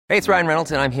Hey, it's Ryan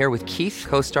Reynolds, and I'm here with Keith,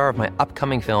 co-star of my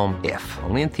upcoming film, If,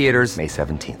 only in theaters May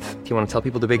 17th. Do you want to tell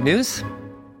people the big news?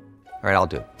 All right, I'll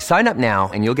do it. Sign up now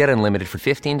and you'll get unlimited for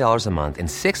 $15 a month and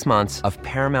 6 months of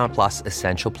Paramount Plus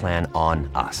Essential Plan on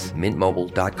us.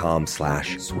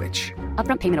 MintMobile.com/switch.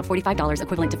 Upfront payment of $45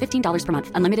 equivalent to $15 per month.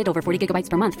 Unlimited over 40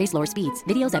 gigabytes per month. Face lower speeds.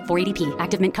 Videos at 480p.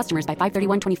 Active Mint customers by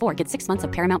 531.24 get 6 months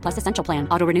of Paramount Plus Essential Plan.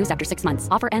 Auto renews after 6 months.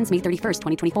 Offer ends May 31st,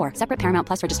 2024. Separate Paramount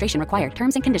Plus registration required.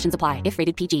 Terms and conditions apply if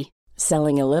rated PG.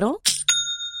 Selling a little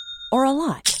or a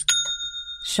lot?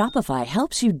 Shopify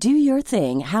helps you do your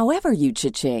thing however you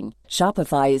cha-ching.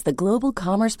 Shopify is the global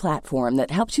commerce platform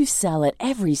that helps you sell at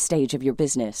every stage of your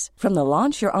business. From the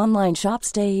launch your online shop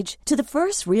stage to the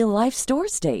first real-life store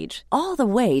stage, all the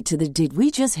way to the did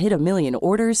we just hit a million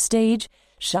orders stage.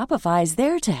 Shopify is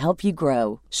there to help you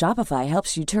grow. Shopify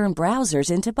helps you turn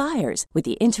browsers into buyers with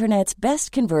the internet's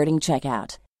best converting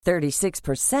checkout.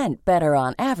 36% better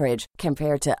on average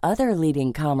compared to other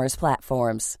leading commerce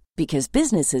platforms. Because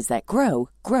businesses that grow,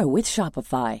 grow with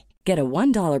Shopify. Get a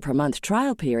 $1 per month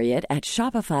trial period at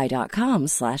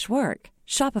shopify.com/work.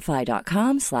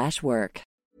 Shopify.com/work.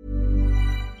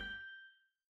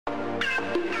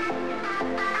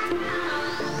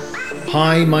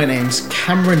 Hi, my name's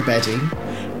Cameron Bedding,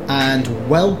 and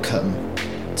welcome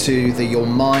to the Your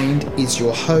Mind is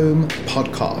Your Home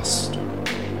podcast.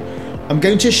 I'm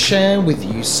going to share with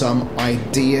you some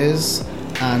ideas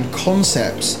and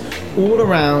concepts all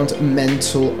around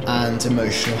mental and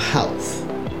emotional health.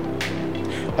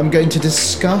 I'm going to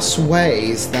discuss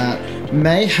ways that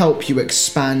may help you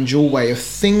expand your way of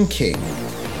thinking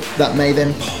that may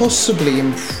then possibly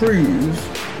improve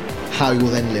how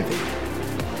you're then living.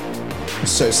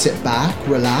 So sit back,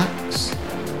 relax,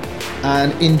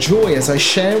 and enjoy as I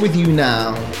share with you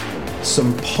now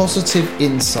some positive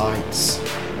insights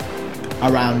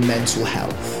around mental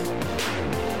health.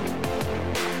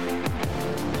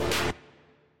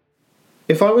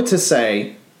 If I were to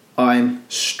say I'm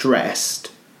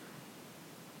stressed,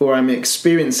 or I'm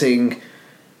experiencing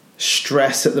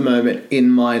stress at the moment in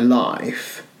my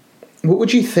life, what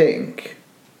would you think?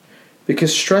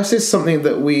 Because stress is something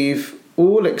that we've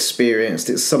all experienced.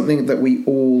 It's something that we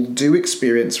all do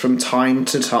experience from time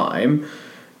to time.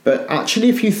 But actually,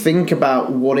 if you think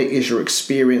about what it is you're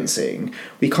experiencing,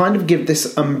 we kind of give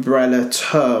this umbrella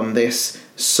term, this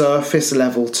surface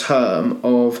level term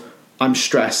of I'm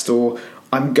stressed, or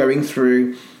I'm going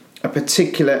through a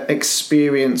particular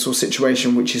experience or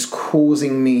situation which is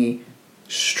causing me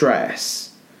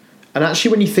stress. And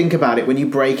actually, when you think about it, when you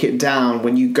break it down,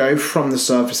 when you go from the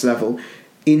surface level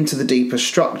into the deeper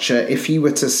structure, if you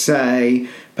were to say,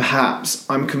 perhaps,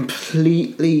 I'm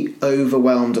completely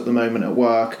overwhelmed at the moment at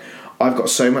work, I've got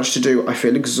so much to do, I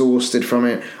feel exhausted from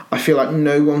it, I feel like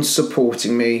no one's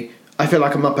supporting me, I feel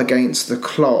like I'm up against the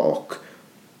clock,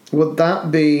 would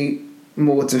that be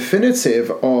more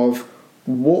definitive of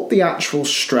what the actual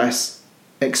stress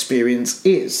experience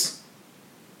is?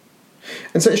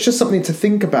 And so it's just something to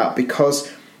think about, because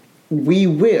we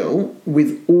will,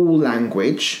 with all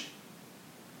language,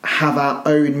 have our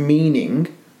own meaning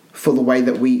for the way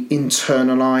that we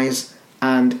internalize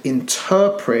and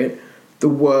interpret the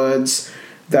words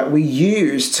that we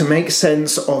use to make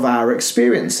sense of our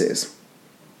experiences.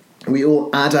 We all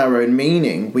add our own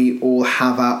meaning. We all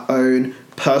have our own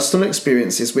personal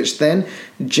experiences, which then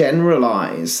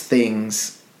generalize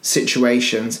things,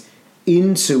 situations,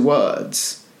 into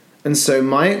words. And so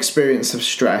my experience of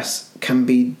stress can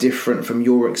be different from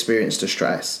your experience to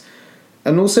stress.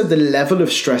 And also the level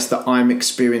of stress that I'm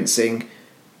experiencing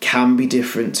can be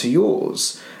different to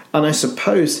yours. And I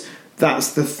suppose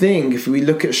that's the thing. If we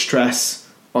look at stress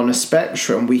on a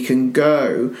spectrum, we can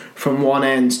go from one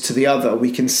end to the other.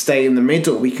 We can stay in the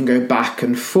middle. We can go back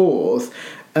and forth.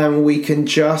 And we can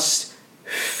just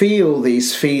feel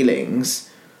these feelings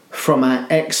from our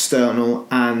external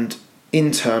and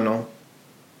internal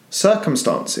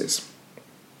circumstances.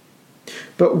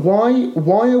 But why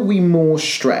are we more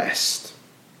stressed?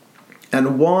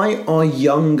 And why are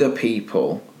younger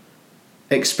people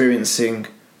experiencing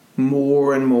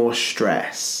more and more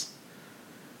stress?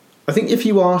 I think if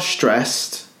you are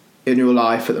stressed in your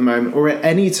life at the moment, or at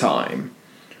any time,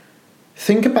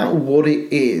 think about what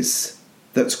it is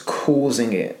that's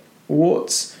causing it.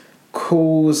 What's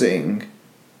causing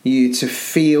you to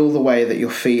feel the way that you're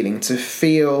feeling, to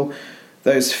feel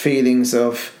those feelings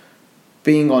of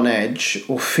being on edge,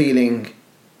 or feeling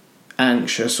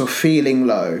anxious, or feeling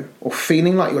low, or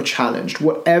feeling like you're challenged?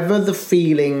 Whatever the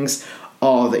feelings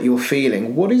are that you're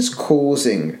feeling, what is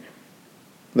causing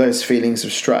those feelings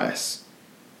of stress?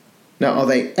 Now, are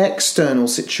they external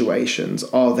situations?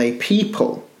 Are they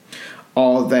people?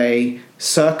 Are they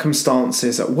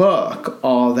circumstances at work?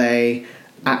 Are they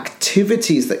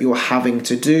activities that you're having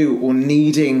to do or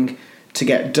needing to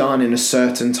get done in a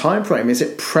certain time frame? Is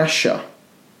it pressure?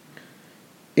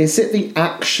 Is it the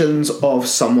actions of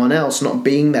someone else not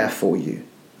being there for you,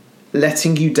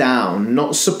 letting you down,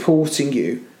 not supporting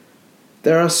you?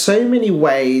 There are so many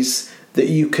ways that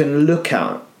you can look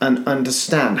at and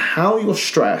understand how your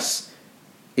stress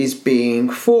is being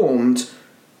formed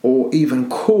or even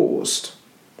caused.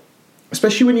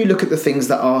 Especially when you look at the things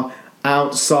that are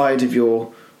outside of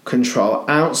your control,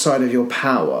 outside of your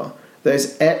power,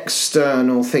 those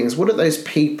external things. What are those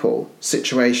people,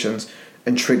 situations,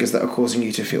 and triggers that are causing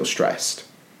you to feel stressed?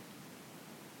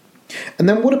 And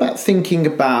then what about thinking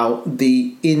about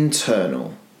the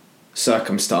internal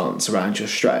circumstance around your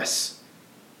stress?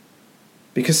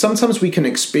 Because sometimes we can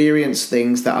experience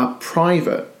things that are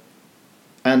private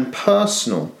and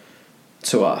personal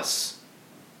to us.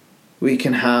 We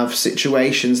can have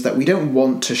situations that we don't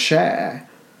want to share.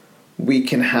 We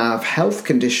can have health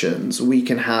conditions. We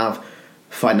can have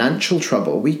financial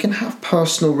trouble. We can have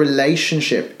personal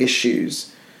relationship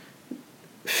issues,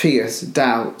 fears,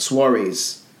 doubts,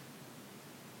 worries,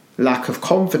 lack of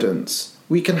confidence.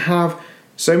 We can have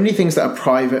so many things that are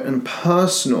private and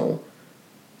personal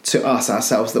to us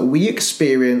ourselves that we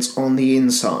experience on the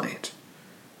inside.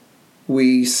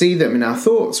 We see them in our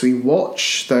thoughts. We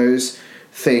watch those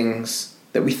things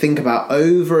that we think about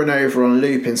over and over on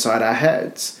loop inside our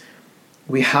heads.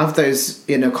 We have those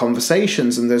inner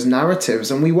conversations and those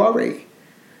narratives, and we worry.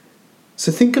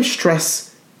 So think of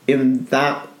stress in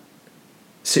that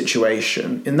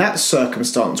situation, in that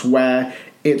circumstance where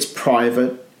it's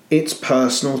private, it's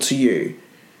personal to you,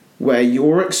 where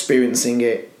you're experiencing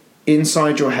it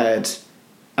inside your head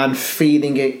and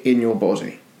feeling it in your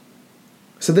body.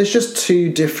 So there's just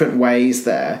two different ways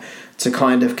there to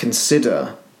kind of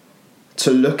consider,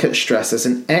 to look at stress as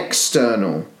an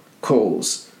external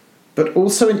cause, but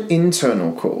also an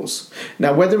internal cause.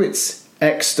 Now, whether it's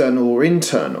external or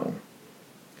internal,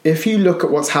 if you look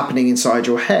at what's happening inside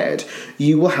your head,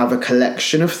 you will have a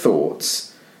collection of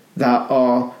thoughts that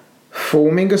are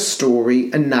forming a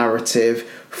story, a narrative,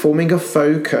 forming a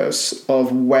focus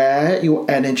of where your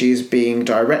energy is being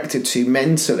directed to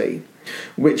mentally,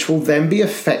 which will then be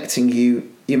affecting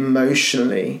you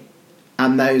emotionally.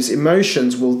 And those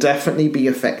emotions will definitely be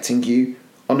affecting you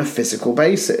on a physical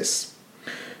basis.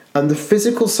 And the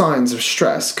physical signs of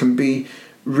stress can be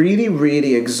really,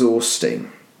 really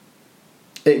exhausting.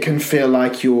 It can feel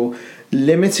like you're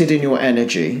limited in your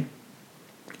energy.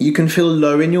 You can feel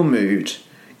low in your mood.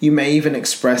 You may even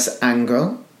express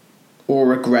anger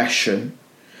or aggression.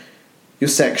 Your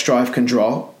sex drive can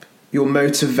drop. Your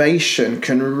motivation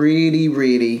can really,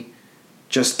 really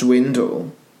just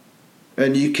dwindle.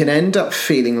 And you can end up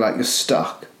feeling like you're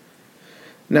stuck.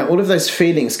 Now, all of those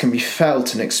feelings can be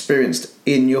felt and experienced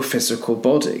in your physical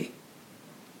body.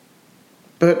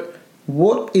 But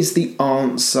what is the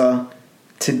answer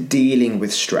to dealing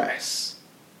with stress?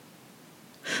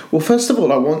 Well, first of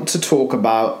all, I want to talk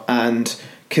about and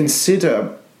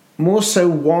consider more so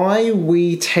why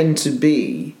we tend to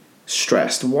be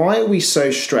stressed. Why are we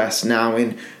so stressed now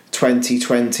in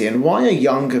 2020? And why are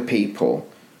younger people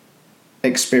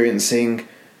experiencing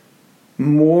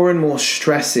more and more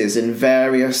stresses in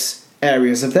various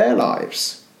areas of their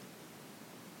lives?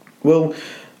 Well,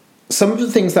 some of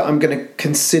the things that I'm going to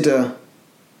consider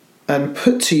and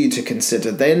put to you to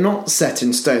consider, they're not set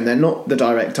in stone. They're not the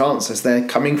direct answers. They're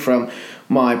coming from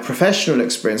my professional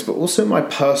experience, but also my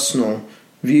personal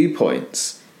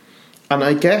viewpoints. And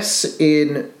I guess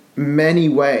in many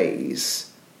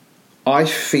ways, I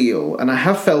feel, and I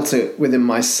have felt it within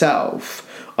myself,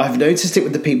 I've noticed it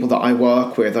with the people that I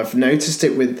work with. I've noticed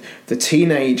it with the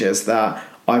teenagers that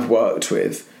I've worked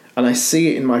with. And I see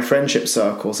it in my friendship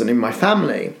circles and in my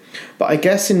family. But I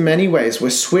guess in many ways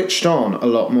we're switched on a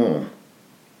lot more.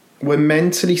 We're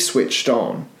mentally switched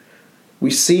on.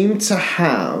 We seem to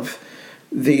have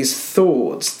these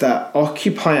thoughts that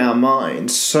occupy our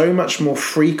mind so much more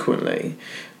frequently.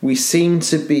 We seem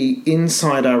to be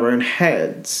inside our own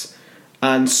heads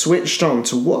and switched on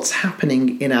to what's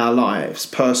happening in our lives,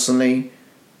 personally,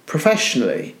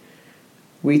 professionally.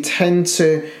 We tend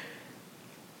to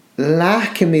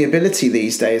lack in the ability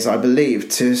these days, I believe,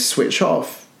 to switch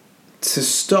off, to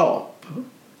stop,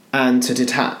 and to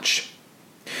detach.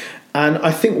 And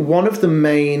I think one of the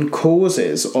main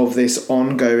causes of this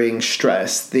ongoing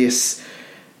stress, this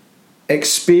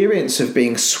experience of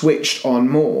being switched on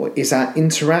more, is our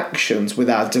interactions with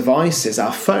our devices,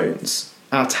 our phones,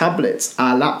 our tablets,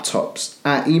 our laptops,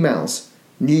 our emails,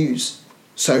 news,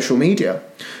 social media.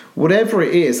 Whatever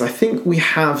it is, I think we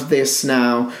have this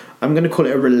now I'm going to call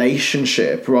it a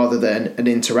relationship rather than an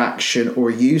interaction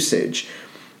or usage.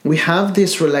 We have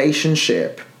this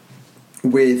relationship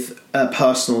with a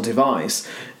personal device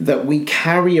that we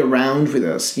carry around with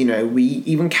us. You know, we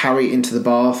even carry it into the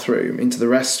bathroom, into the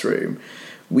restroom.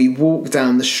 We walk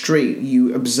down the street,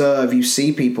 you observe, you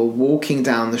see people walking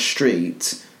down the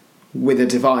street with a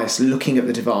device, looking at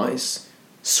the device,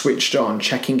 switched on,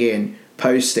 checking in,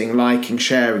 posting, liking,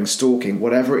 sharing, stalking,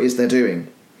 whatever it is they're doing.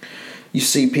 You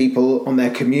see people on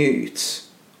their commute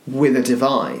with a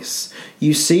device.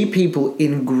 You see people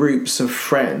in groups of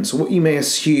friends, what you may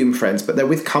assume friends, but they're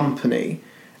with company,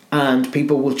 and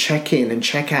people will check in and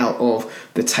check out of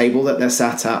the table that they're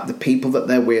sat at, the people that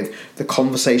they're with, the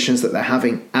conversations that they're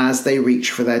having as they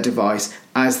reach for their device,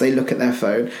 as they look at their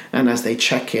phone, and as they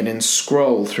check in and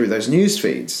scroll through those news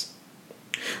feeds.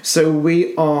 So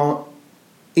we are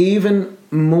even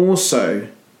more so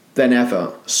than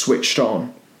ever switched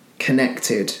on,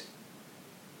 connected,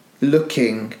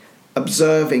 looking,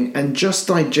 observing, and just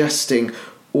digesting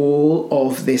all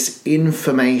of this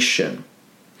information.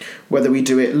 Whether we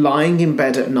do it lying in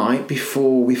bed at night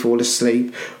before we fall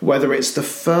asleep, whether it's the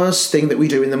first thing that we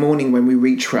do in the morning when we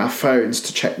reach for our phones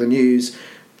to check the news,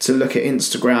 to look at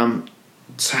Instagram,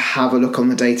 to have a look on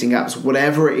the dating apps,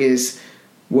 whatever it is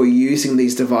we're using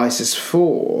these devices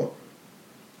for,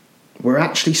 we're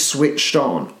actually switched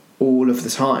on all of the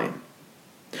time.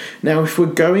 Now, if we're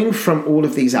going from all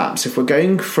of these apps, if we're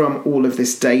going from all of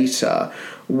this data,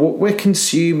 what we're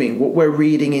consuming, what we're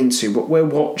reading into, what we're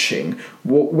watching,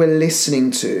 what we're listening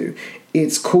to,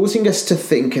 it's causing us to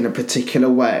think in a particular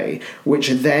way, which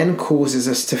then causes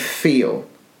us to feel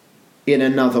in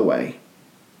another way.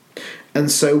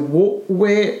 And so what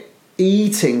we're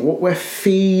eating, what we're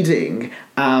feeding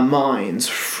our minds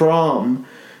from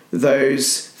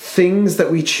those things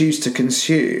that we choose to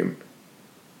consume,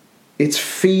 it's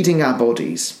feeding our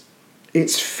bodies.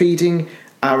 It's feeding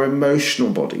our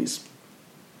emotional bodies.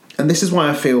 And this is why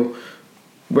I feel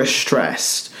we're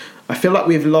stressed. I feel like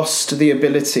we've lost the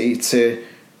ability to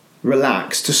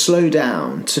relax, to slow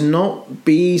down, to not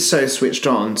be so switched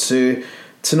on, to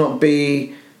not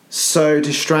be so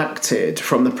distracted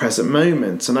from the present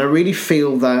moment. And I really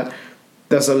feel that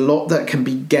there's a lot that can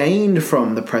be gained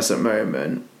from the present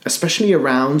moment, especially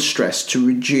around stress, to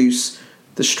reduce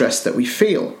the stress that we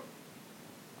feel.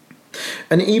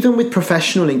 And even with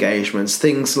professional engagements,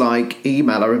 things like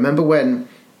email. I remember when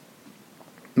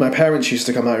my parents used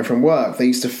to come home from work, they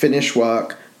used to finish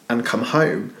work and come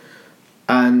home,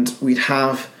 and we'd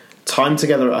have time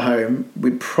together at home.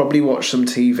 We'd probably watch some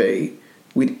TV,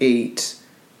 we'd eat,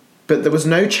 but there was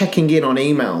no checking in on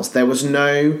emails. There was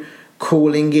no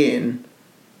calling in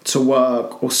to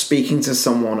work or speaking to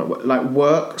someone at work. Like,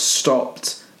 work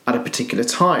stopped at a particular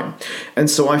time. And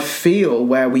so I feel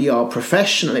where we are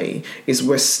professionally is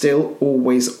we're still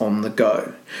always on the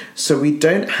go. So we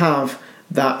don't have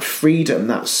that freedom,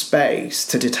 that space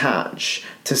to detach,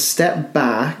 to step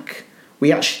back.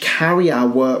 We actually carry our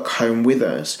work home with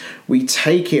us. We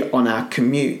take it on our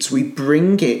commutes. We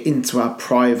bring it into our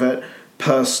private,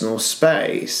 personal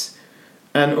space.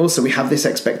 And also we have this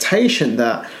expectation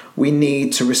that we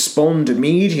need to respond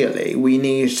immediately. We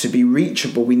need to be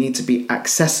reachable. We need to be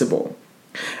accessible.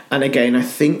 And again, I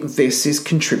think this is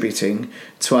contributing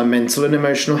to our mental and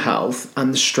emotional health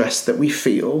and the stress that we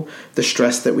feel, the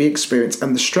stress that we experience,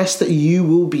 and the stress that you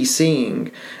will be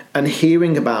seeing and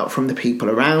hearing about from the people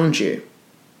around you.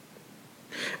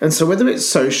 And so whether it's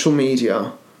social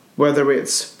media, whether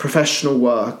it's professional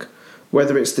work,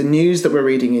 whether it's the news that we're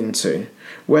reading into,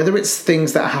 whether it's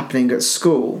things that are happening at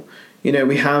school, you know,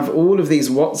 we have all of these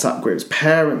WhatsApp groups,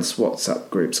 parents' WhatsApp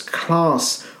groups,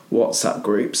 class WhatsApp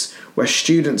groups, where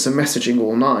students are messaging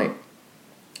all night,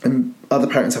 and other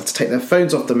parents have to take their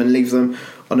phones off them and leave them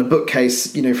on a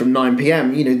bookcase, you know, from 9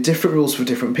 p.m, you know, different rules for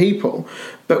different people,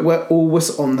 but we're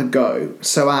always on the go.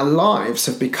 So our lives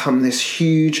have become this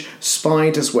huge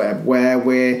spider's web where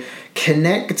we're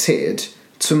connected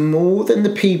to more than the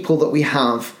people that we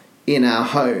have in our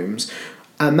homes.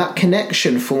 And that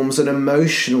connection forms an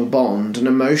emotional bond, an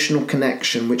emotional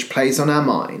connection which plays on our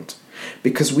mind,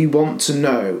 because we want to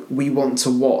know, we want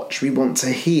to watch, we want to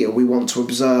hear, we want to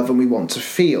observe, and we want to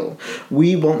feel.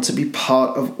 We want to be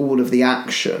part of all of the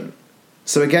action.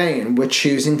 So again, we're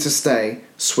choosing to stay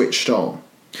switched on.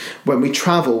 When we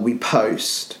travel, we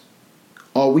post.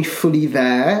 Are we fully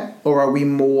there, or are we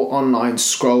more online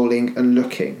scrolling and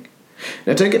looking?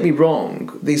 Now, don't get me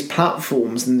wrong, these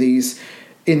platforms and these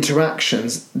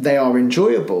interactions, they are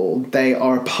enjoyable. They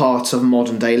are a part of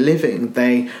modern day living.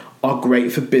 They are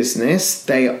great for business.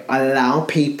 They allow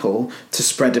people to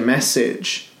spread a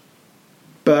message.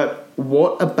 But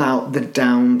what about the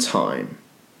downtime?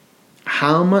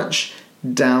 How much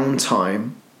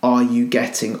downtime are you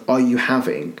getting? Are you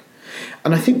having?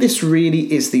 And I think this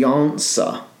really is the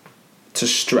answer to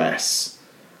stress.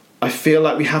 I feel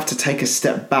like we have to take a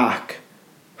step back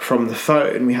from the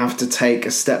phone. We have to take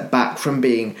a step back from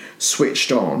being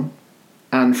switched on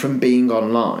and from being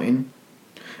online.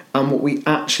 And what we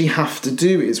actually have to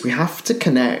do is we have to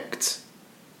connect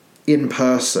in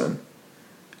person.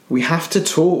 We have to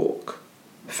talk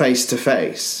face to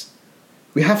face.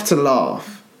 We have to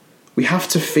laugh. We have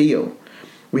to feel.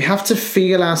 We have to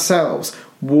feel ourselves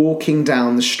walking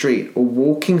down the street or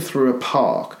walking through a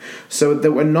park, so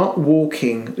that we're not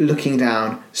walking, looking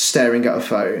down, staring at a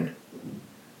phone.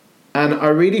 And I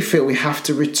really feel we have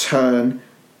to return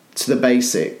to the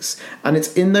basics. And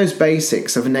it's in those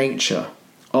basics of nature,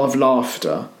 of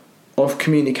laughter, of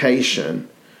communication,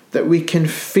 that we can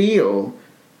feel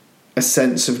a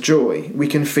sense of joy. We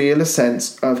can feel a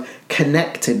sense of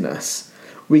connectedness.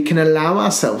 We can allow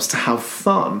ourselves to have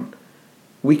fun.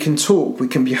 We can talk. We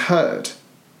can be heard.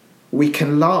 We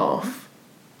can laugh.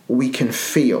 We can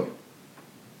feel.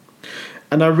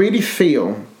 And I really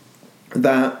feel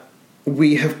that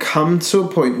we have come to a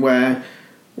point where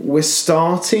we're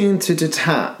starting to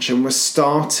detach and we're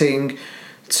starting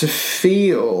to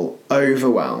feel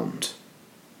overwhelmed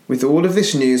with all of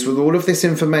this news, with all of this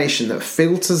information that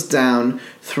filters down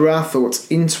through our thoughts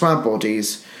into our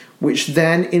bodies, which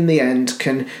then in the end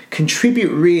can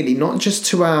contribute really not just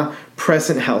to our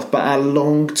present health but our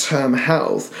long-term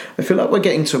health. I feel like we're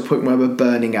getting to a point where we're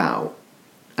burning out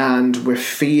and we're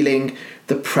feeling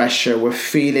the pressure, we're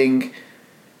feeling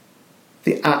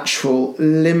the actual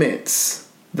limits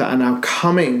that are now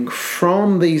coming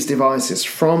from these devices,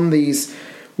 from these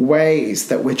ways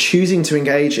that we're choosing to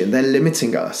engage in. They're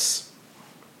limiting us.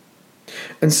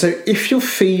 And so if you're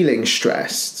feeling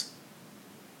stressed,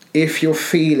 if you're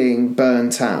feeling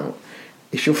burnt out,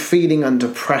 if you're feeling under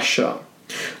pressure,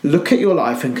 look at your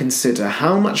life and consider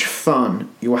how much fun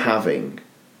you're having.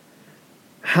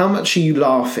 How much are you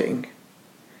laughing?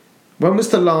 When was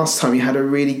the last time you had a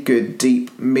really good,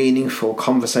 deep, meaningful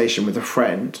conversation with a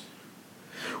friend?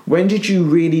 When did you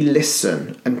really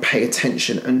listen and pay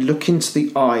attention and look into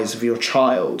the eyes of your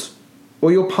child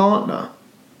or your partner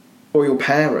or your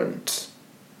parent?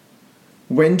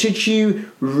 When did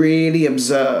you really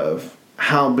observe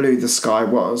how blue the sky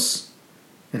was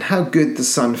and how good the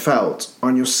sun felt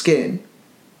on your skin?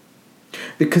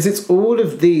 Because it's all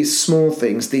of these small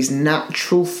things, these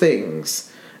natural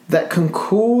things that can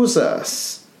cause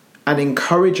us and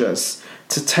encourage us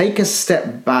to take a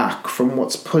step back from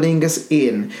what's pulling us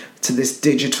in to this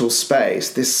digital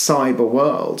space, this cyber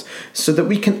world, so that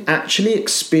we can actually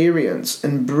experience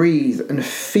and breathe and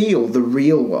feel the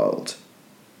real world.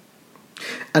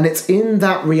 And it's in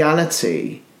that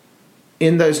reality,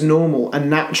 in those normal and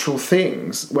natural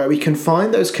things, where we can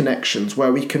find those connections,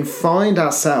 where we can find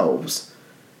ourselves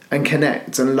and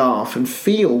connect and laugh and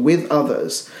feel with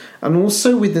others, and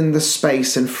also within the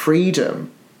space and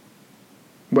freedom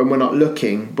when we're not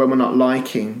looking, when we're not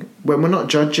liking, when we're not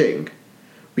judging.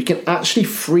 We can actually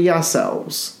free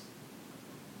ourselves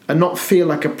and not feel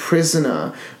like a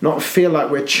prisoner, not feel like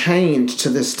we're chained to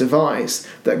this device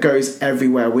that goes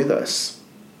everywhere with us.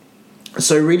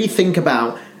 So really think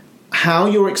about how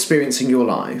you're experiencing your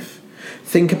life.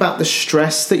 Think about the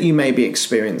stress that you may be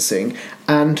experiencing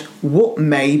and what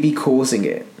may be causing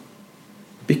it.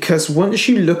 Because once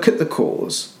you look at the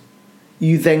cause,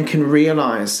 you then can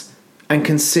realize and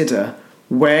consider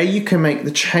where you can make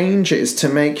the changes to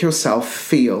make yourself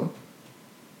feel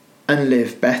and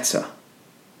live better.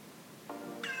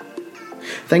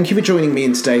 Thank you for joining me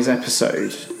in today's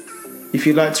episode. If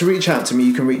you'd like to reach out to me,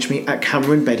 you can reach me at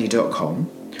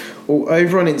CameronBeddy.com or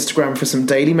over on Instagram for some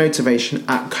daily motivation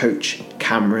at Coach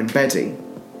Cameron Beddy.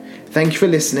 Thank you for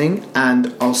listening,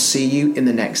 and I'll see you in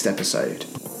the next episode.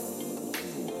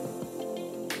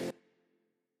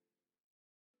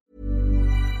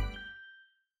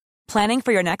 Planning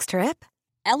for your next trip?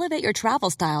 Elevate your travel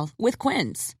style with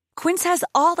Quince. Quince has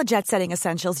all the jet-setting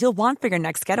essentials you'll want for your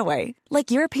next getaway, like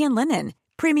European linen,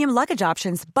 premium luggage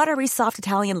options, buttery soft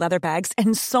Italian leather bags,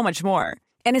 and so much more.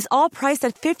 And is all priced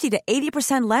at 50 to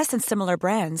 80% less than similar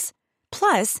brands.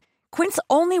 Plus, Quince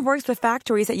only works with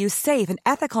factories that use safe and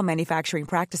ethical manufacturing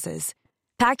practices.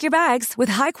 Pack your bags with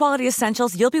high-quality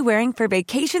essentials you'll be wearing for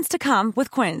vacations to come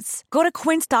with Quince. Go to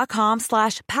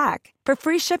quince.com/pack for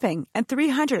free shipping and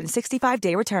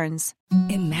 365-day returns.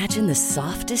 Imagine the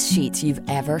softest sheets you've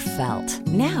ever felt.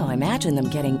 Now imagine them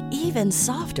getting even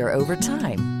softer over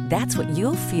time. That's what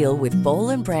you'll feel with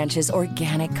Boll & Branch's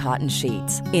organic cotton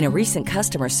sheets. In a recent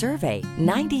customer survey,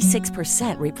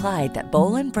 96% replied that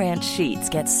Boll & Branch sheets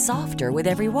get softer with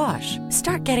every wash.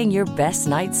 Start getting your best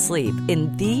night's sleep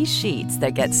in these sheets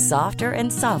that get softer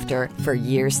and softer for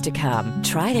years to come.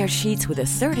 Try their sheets with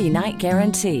a 30-night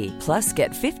guarantee. Plus,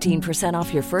 get 15%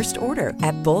 off your first order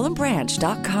at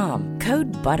bollandbranch.com.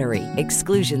 Code BUTTERY.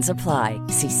 Exclusions apply.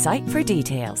 See site for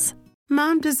details.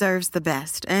 Mom deserves the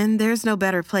best, and there's no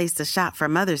better place to shop for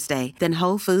Mother's Day than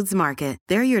Whole Foods Market.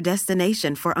 They're your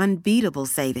destination for unbeatable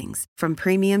savings, from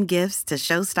premium gifts to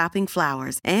show-stopping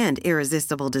flowers and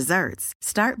irresistible desserts.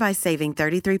 Start by saving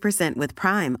 33% with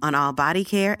Prime on all body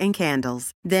care and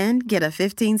candles. Then get a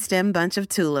 15-stem bunch of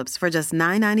tulips for just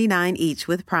 $9.99 each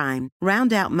with Prime.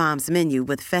 Round out Mom's menu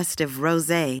with festive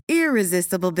rosé,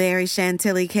 irresistible berry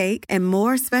chantilly cake, and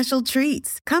more special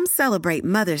treats. Come celebrate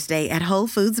Mother's Day at Whole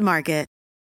Foods Market.